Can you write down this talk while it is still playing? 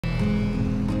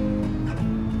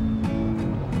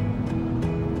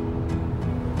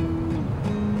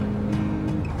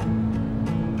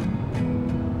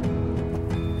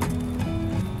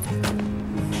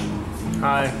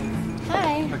Hi.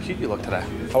 Hi. How cute you look today.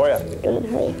 How are you? Good,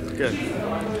 how are you?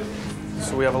 Good.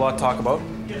 So we have a lot to talk about.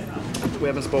 We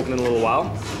haven't spoken in a little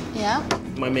while. Yeah?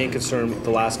 My main concern the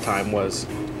last time was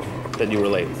that you were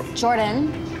late.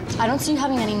 Jordan, I don't see you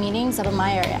having any meetings out of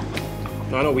my area.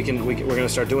 No, we're gonna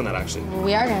start doing that actually.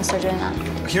 We are gonna start doing that.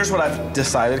 Here's what I've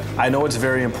decided. I know it's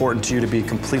very important to you to be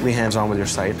completely hands-on with your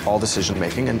site, all decision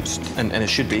making, and it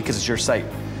should be because it's your site.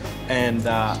 And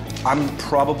I'm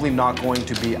probably not going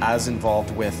to be as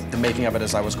involved with the making of it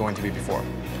as I was going to be before.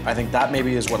 I think that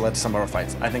maybe is what led to some of our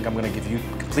fights. I think I'm gonna give you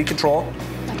complete control.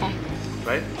 Okay.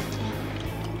 Right?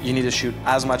 You need to shoot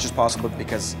as much as possible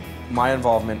because my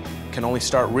involvement can only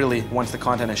start really once the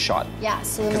content is shot. Yeah,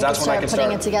 so then we can start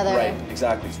putting it together. Right,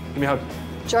 exactly. Give me a hug.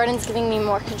 Jordan's giving me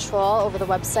more control over the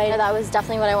website. That was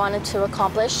definitely what I wanted to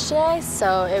accomplish today,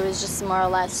 so it was just more or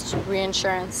less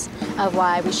reassurance of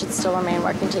why we should still remain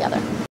working together.